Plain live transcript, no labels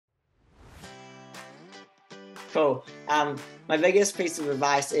Cool. My biggest piece of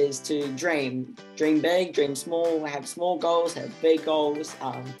advice is to dream big, dream small, have small goals, have big goals.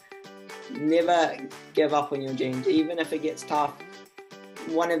 Never give up on your dreams, even if it gets tough.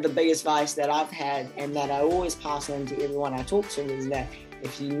 One of the biggest advice that I've had and that I always pass on to everyone I talk to is that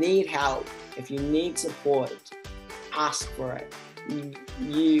if you need help, if you need support, ask for it.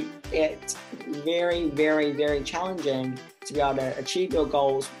 It's very, very, very challenging to be able to achieve your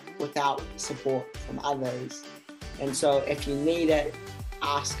goals without support from others. And so if you need it,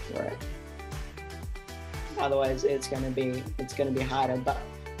 ask for it. Otherwise, it's going to be harder. But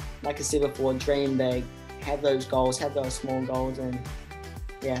like I said before, dream big, have those goals, have those small goals, and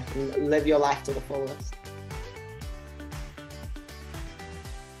yeah, live your life to the fullest.